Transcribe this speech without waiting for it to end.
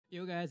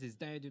Yo guys, it's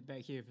Dude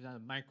back here with another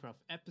Minecraft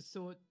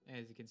episode.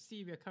 As you can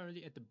see, we are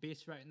currently at the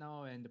base right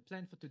now, and the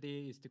plan for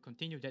today is to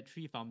continue that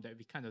tree farm that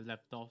we kind of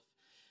left off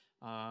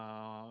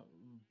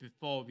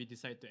before we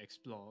decide to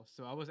explore.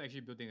 So I was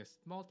actually building a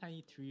small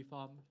tiny tree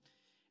farm,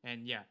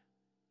 and yeah,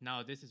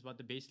 now this is what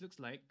the base looks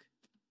like.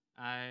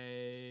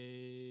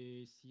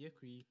 I see a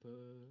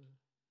creeper.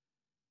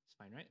 It's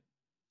fine, right?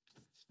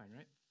 It's fine,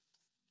 right?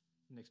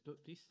 Next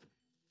build, please.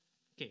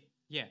 Okay,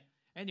 yeah.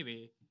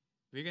 Anyway,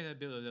 we're gonna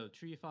build a little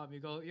tree farm.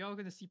 You're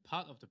gonna see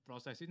part of the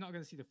process. You're not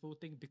gonna see the full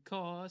thing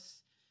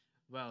because,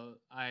 well,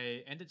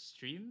 I ended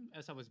stream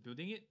as I was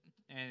building it,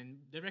 and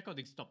the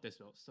recording stopped as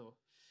well. So,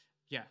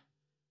 yeah,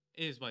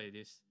 it is what it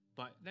is.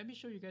 But let me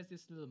show you guys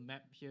this little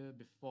map here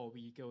before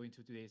we go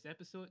into today's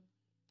episode.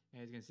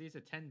 As you can see, it's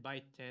a 10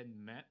 by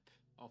 10 map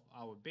of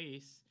our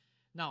base.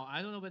 Now,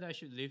 I don't know whether I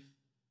should leave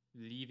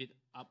it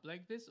up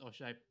like this or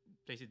should I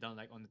place it down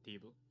like on the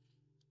table.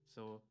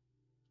 So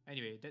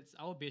anyway, that's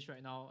our base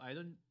right now. I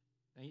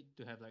need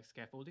to have like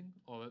scaffolding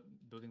or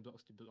building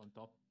blocks to build on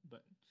top,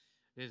 but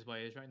this is what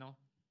it is right now.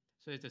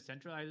 So it's the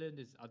central island,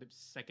 this is Adib's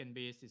second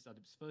base, this is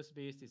Adib's first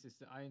base, this is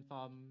the iron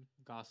farm,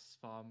 gas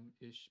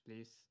farm-ish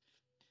place.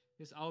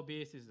 This is our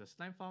base, this is the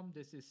slime farm,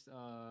 this is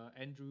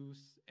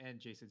Andrew's and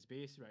Jason's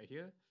base right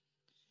here.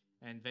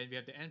 And then we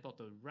have the end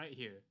portal right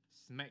here,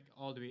 smack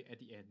all the way at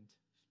the end.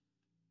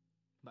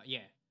 But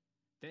yeah,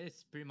 that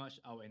is pretty much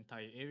our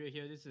entire area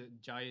here. This is a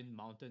giant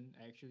mountain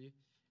actually.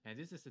 And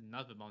this is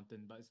another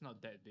mountain, but it's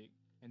not that big.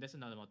 And there's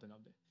another mountain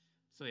up there.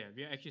 So yeah,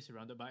 we are actually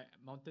surrounded by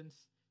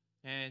mountains.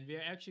 And we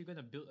are actually going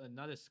to build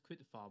another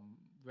squid farm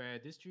where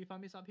this tree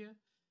farm is up here.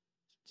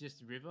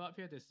 Just river up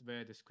here, this is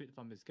where the squid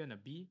farm is going to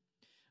be.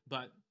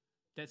 But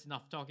that's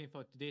enough talking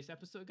for today's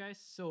episode, guys.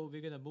 So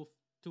we're going to move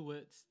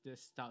towards the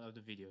start of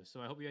the video. So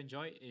I hope you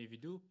enjoy. If you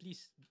do,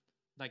 please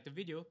like the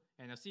video.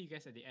 And I'll see you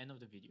guys at the end of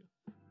the video.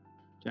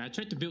 Yeah, I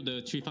tried to build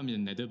the tree farm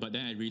in the nether, but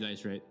then I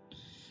realized,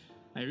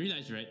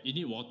 you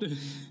need water.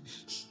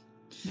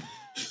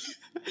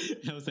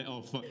 I was like,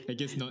 oh fuck, I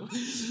guess not.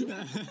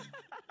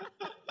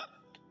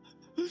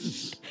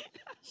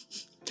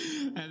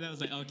 And I was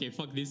like, okay,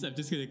 fuck this, I'm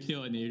just gonna clear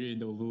an area in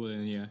the overworld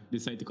and yeah,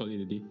 decide to call it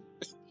a day.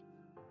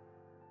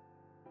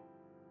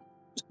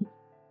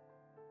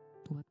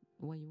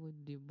 Why would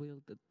you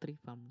build a tree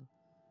farm though?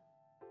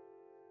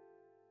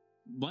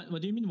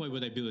 What do you mean, why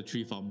would I build a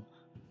tree farm?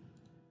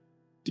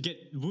 To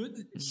get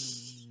wood?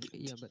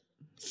 Yeah, but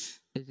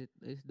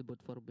is the wood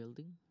for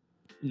building?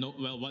 No,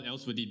 well, what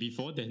else would it be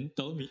for then?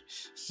 Tell me.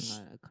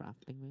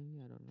 Crafting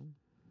maybe, I don't know.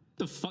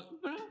 The fuck,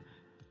 bro?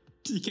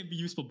 It can be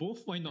used for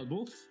both, why not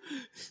both?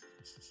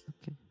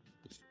 Okay.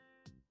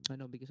 I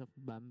know because of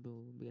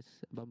bamboo, because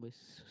bamboo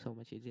is so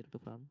much easier to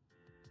farm.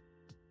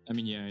 I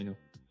mean, yeah, I know.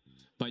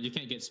 But you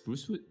can't get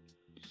spruce wood.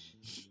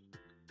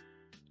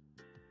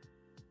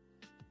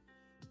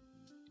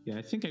 Yeah,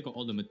 I think I got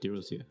all the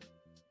materials here.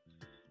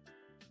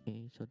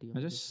 Okay, sodium,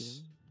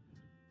 lithium.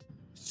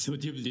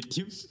 Sodium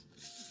lithium?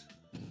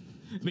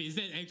 Wait, is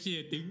that actually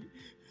a thing?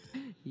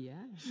 Yeah.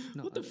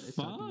 No, what the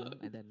fuck? Sodium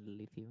and then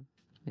lithium.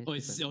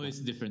 It's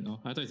different. Oh,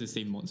 I thought it's the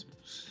same mods.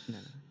 No.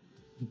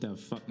 The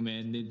fuck,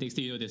 man. The next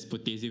thing you know, there's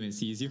potassium and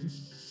cesium.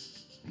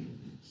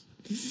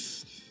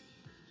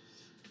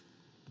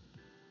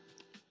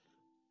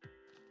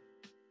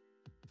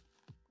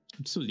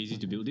 I'm so lazy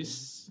to build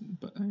this.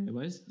 But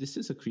why is this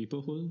is a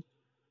creeper hole?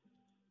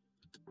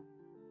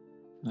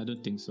 I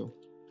don't think so.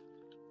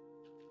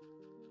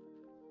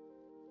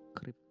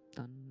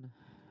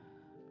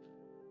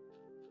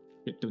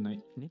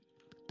 Kryptonite. Need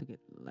to get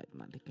light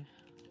matica.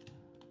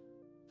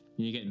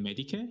 You get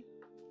Medicare?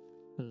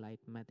 Light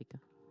matica.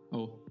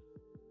 Oh.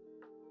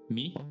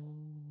 Me? Oh,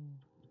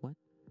 what?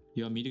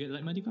 You want me to get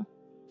light Medica?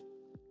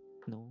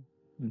 No.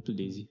 I'm too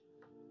lazy.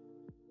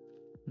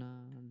 No,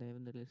 they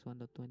haven't released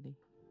 1.20.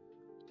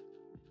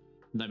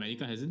 Light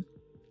Medica hasn't?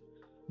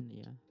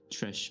 Yeah.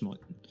 Trash mod.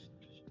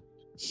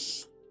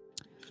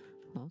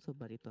 Also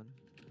Bariton.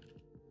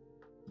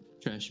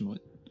 Trash mod.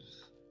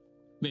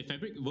 Wait,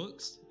 fabric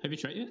works? Have you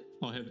tried it?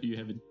 Or you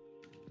haven't?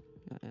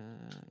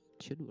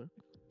 It should work.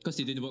 Because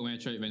it didn't work when I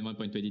tried it when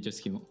 1.20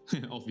 just came out.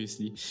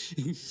 Obviously.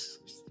 Did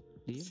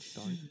you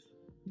install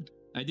it?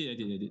 I did.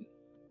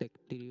 Like,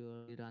 did you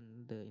run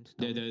the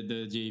install?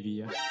 The JV,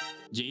 yeah.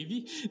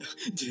 JV?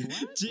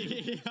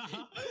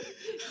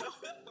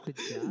 What? The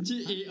jar?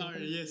 JAR,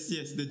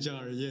 yes, the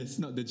jar, yes,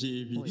 not the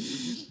JV. Oh,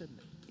 is it an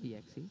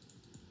EXE?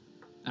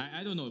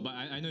 I don't know, but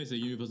I know it's a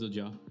universal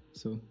jar,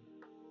 so.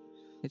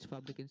 It's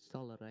fabric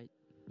installer, right?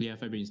 Yeah,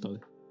 fabric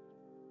installer.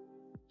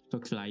 For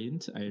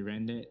client, I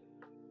ran that.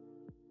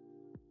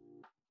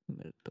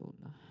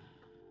 Mertona.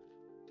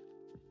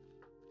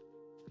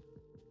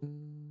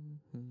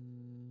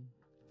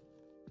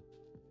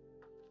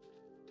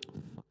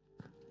 Fuck.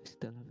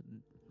 Still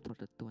haven't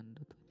started 1.20.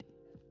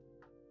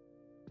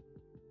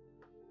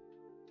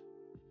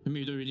 I mean,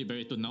 we don't really need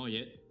baritone now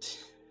yet.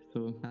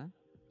 So, huh?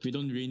 We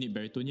don't really need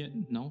baritone yet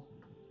now.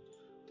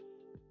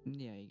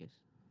 Yeah, I guess.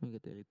 We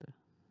get it later.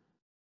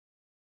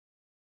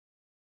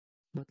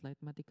 But Light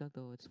Matica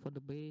though, it's for the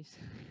base.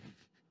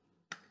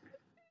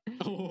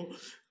 Oh,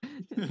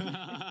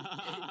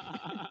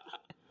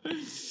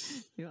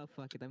 Yeah,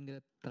 fuck it. I'm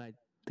gonna try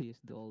to use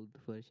the old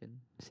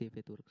version. See if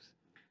it works.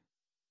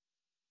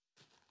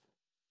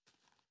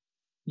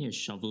 Yeah,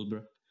 shovel,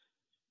 bro.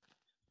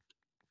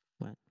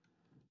 What?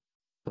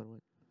 For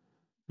what?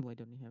 Why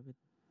don't you have it?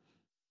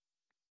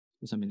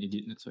 Because I'm an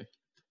idiot, that's why.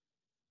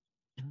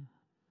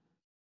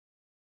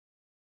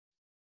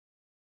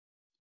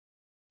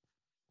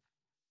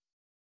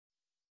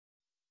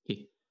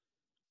 Okay.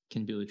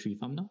 Can build a tree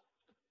farm now.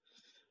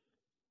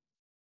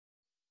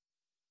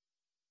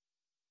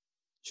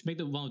 Should make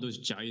one of those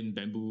giant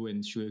bamboo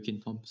and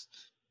sugarcane farms.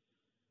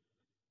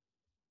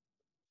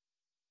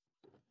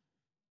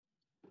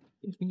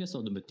 I think that's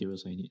all the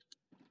materials I need.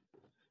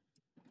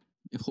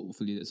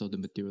 Hopefully that's all the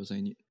materials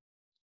I need.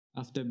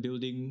 After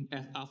building,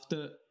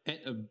 after add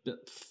a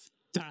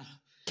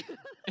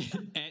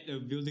add a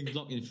building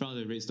block in front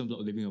of the redstone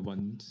block, leaving a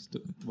one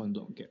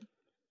block gap.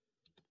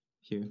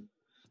 Here,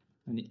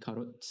 I need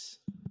carrots.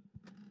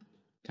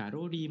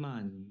 Carrot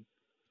man.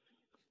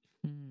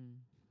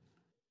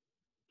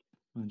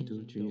 1,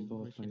 2, 3,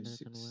 4, 5,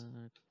 6.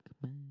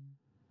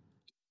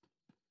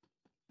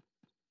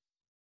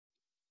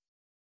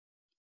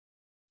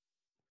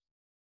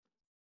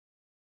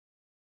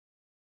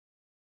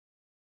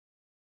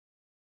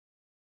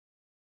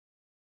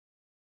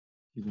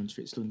 You want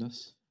redstone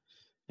dust?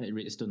 Add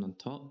redstone on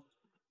top.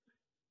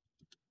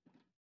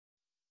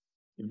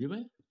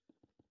 Everywhere?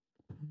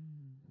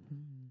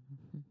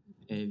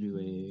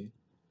 Everywhere.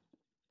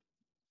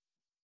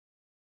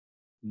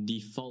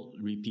 Default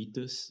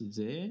repeaters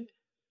there.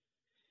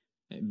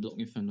 Add block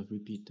in front of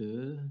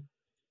repeater.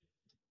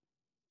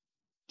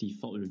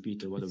 Default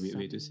repeater, what a weird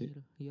way to say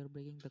it. You're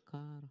breaking the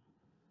car.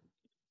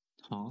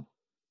 Huh?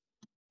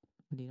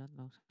 I did not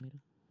know, Samir.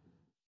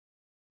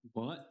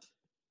 What?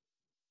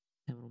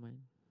 Never mind.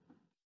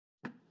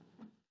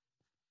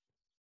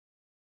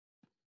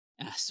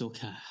 あ、そうか。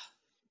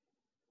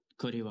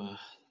これは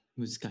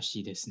難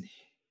しいですね。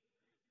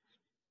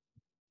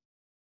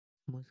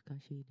難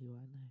しいで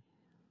はない。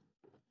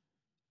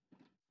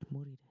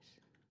無理です。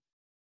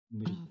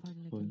無理。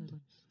finally killed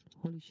one.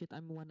 Holy shit,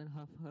 I'm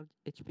 1.5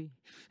 HP.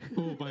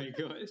 Oh my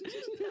god.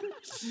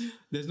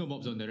 There's no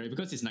mobs on there, right?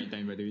 Because it's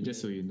nighttime, by the way,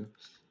 just so you know.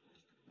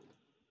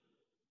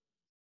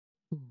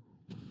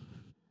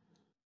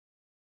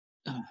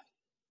 Ah,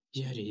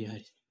 やれや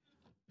れ。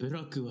ブ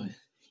ロックは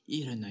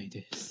いらない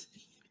です。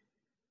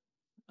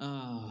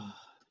Ah.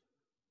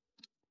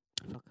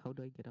 Fuck, how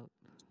do I get out?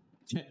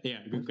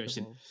 Yeah, good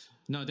question.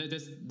 No,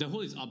 the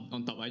hole is up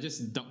on top. I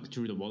just dug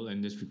through the wall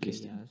and just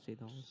replaced it. Yeah, I see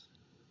the hole.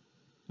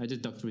 I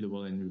just dug through the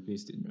wall and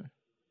replaced it, bro.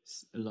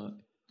 It's a lot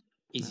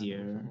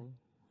easier.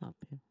 Up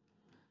here.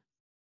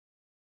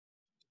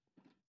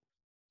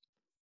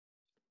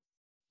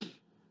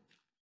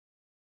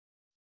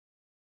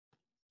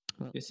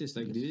 Well, this is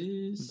like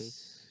this.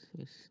 Base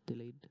is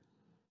delayed.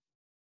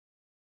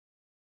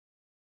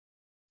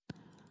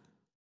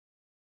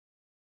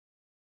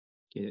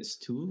 Okay, that's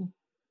 2,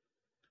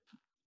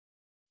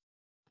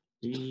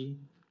 3,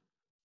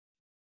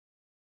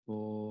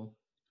 4,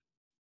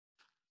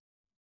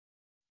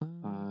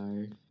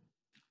 5,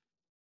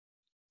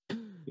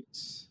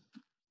 6.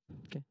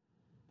 Okay.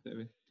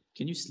 7.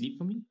 Can you sleep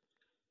for me?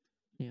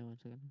 Yeah, 1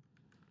 second.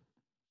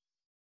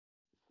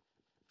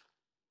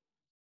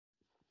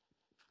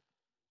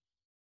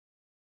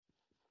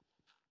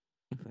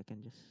 If I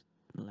can just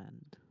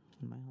land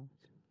in my house.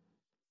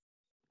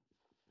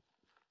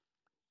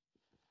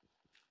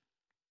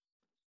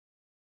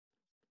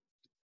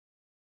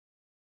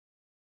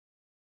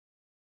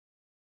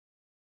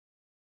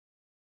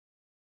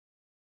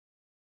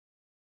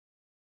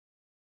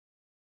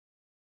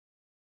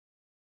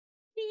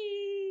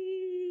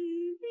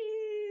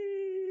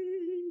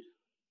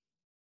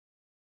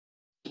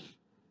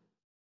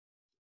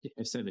 Yeah,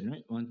 F7,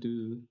 right? 1,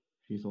 2,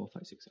 3, 4,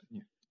 5, 6, 7.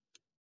 Yeah.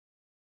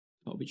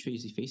 Oh, which way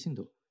is he facing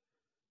though?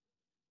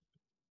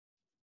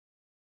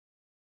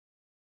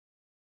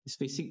 He's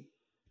facing.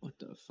 What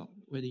the fuck?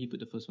 Where did he put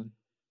the first one?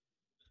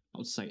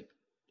 Outside.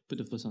 Put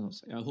the first one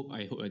outside. I hope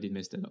I didn't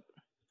mess that up.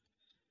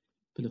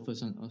 Put the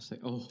first one outside.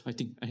 Oh, I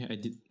think I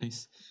did.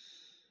 Nice.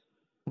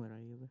 Where are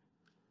you?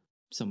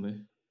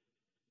 Somewhere.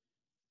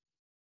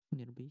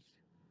 Near the base?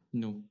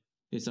 No.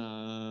 It's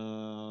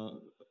a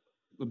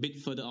bit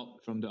further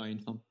out from the iron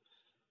farm.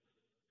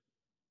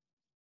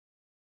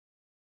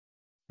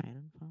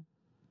 Iron farm?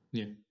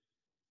 Yeah.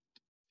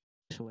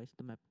 So why is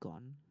the map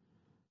gone?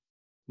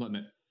 What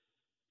map?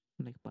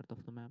 Like part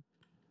of the map.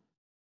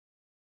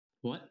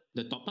 What?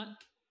 The top part?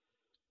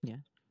 Yeah.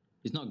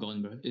 It's not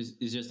gone, bro. It's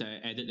just that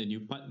I added a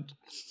new part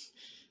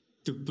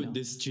to put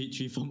this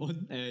tree farm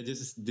on. I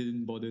just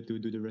didn't bother to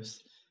do the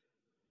rest.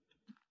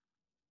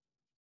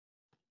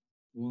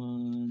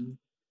 1,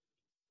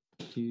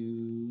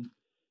 2,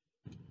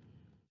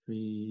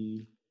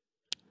 3,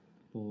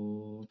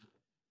 4,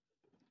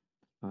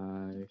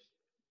 5.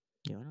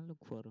 You wanna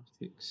look for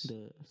 6.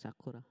 the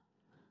sakura?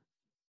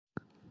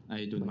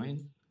 I don't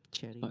mind.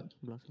 Cherry but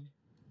blossom.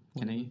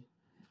 Can I?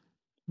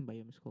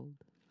 Biome is called.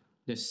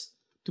 There's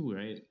 2,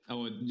 right?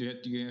 Oh, you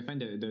have to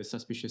find the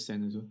suspicious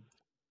sand as well.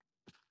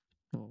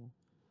 Oh.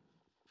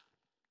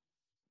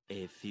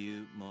 A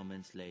few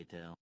moments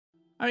later.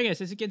 Alright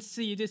guys, as you can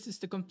see, this is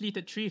the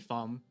completed tree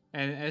farm.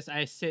 And as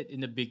I said in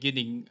the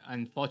beginning,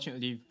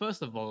 unfortunately,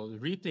 first of all,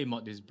 replay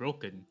mod is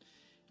broken.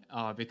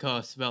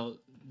 Because, well,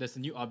 there's a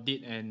new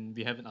update and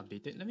we haven't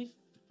updated. Let me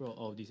throw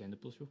all these ender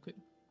pearls real quick.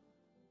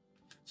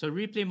 So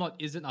replay mod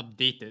isn't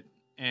updated,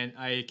 and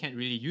I can't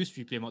really use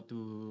replay mod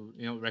to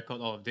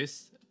record all of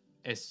this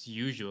as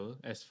usual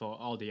as for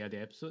all the other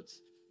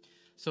episodes.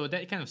 So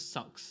that kind of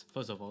sucks,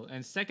 first of all.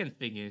 And second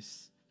thing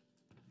is,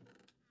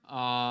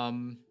 I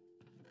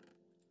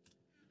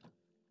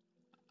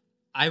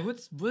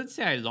wouldn't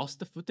say I lost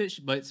the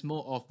footage, but it's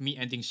more of me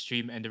ending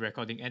stream and the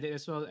recording ended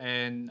as well,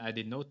 and I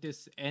did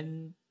notice,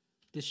 and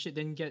this shit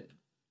didn't get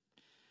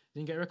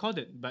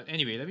recorded. But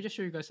anyway, let me just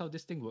show you guys how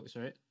this thing works,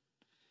 right?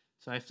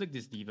 So I flick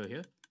this lever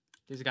here.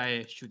 This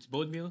guy shoots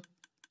bone meal.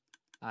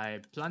 I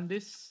plant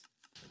this.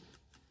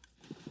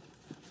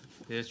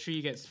 The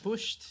tree gets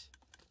pushed,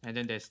 and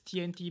then there's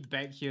TNT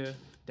back here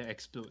that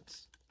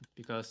explodes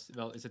because,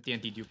 well, it's a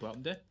TNT duper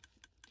up there.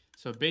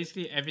 So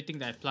basically everything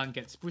that I plant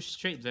gets pushed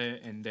straight there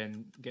and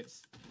then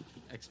gets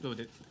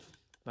exploded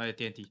by the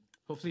TNT.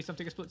 Hopefully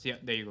something explodes. Yeah,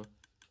 there you go.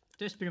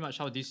 That's pretty much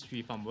how this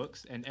tree farm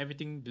works, and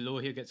everything below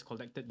here gets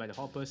collected by the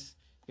hoppers,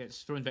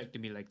 gets thrown back to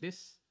me like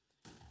this.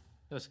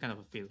 That was kind of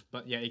a fail,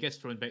 but yeah, it gets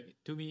thrown back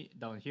to me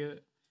down here,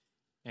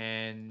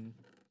 and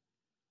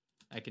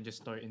I can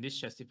just store it in this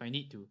chest if I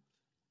need to.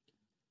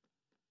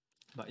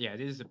 But yeah,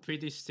 this is a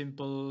pretty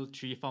simple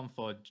tree farm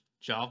for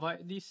Java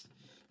at least,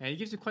 and it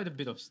gives you quite a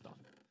bit of stuff.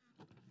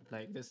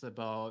 Like there's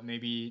about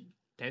maybe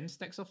 10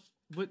 stacks of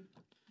wood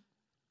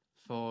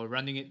for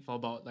running it for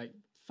about like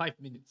 5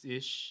 minutes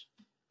ish,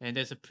 and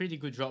there's a pretty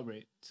good drop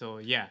rate. So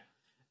yeah,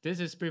 this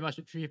is pretty much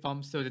the tree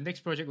farm. So the next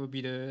project will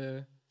be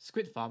the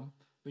squid farm,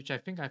 which I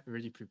think I've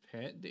already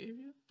prepared the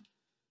area.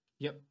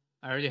 Yep,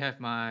 I already have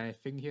my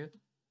thing here.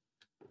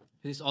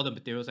 This is all the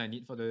materials I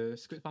need for the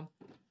squid farm.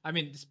 I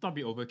mean, it's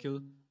probably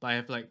overkill, but I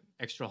have like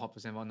extra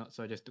hoppers and whatnot,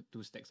 so I just took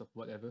 2 stacks of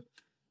whatever.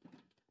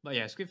 But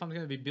yeah, squid farm is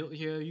gonna be built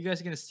here. You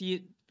guys are gonna see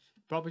it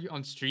probably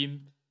on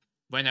stream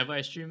whenever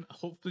I stream.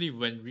 Hopefully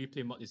when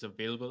replay mod is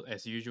available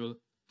as usual,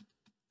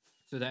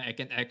 so that I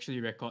can actually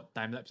record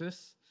time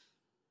lapses.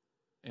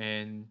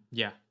 And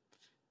yeah,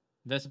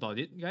 that's about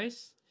it,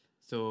 guys.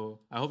 So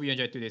I hope you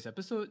enjoyed today's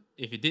episode.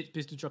 If you did,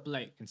 please do drop a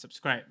like and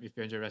subscribe if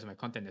you enjoy the rest of my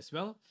content as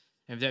well.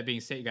 And with that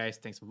being said, guys,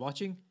 thanks for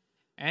watching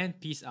and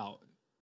peace out.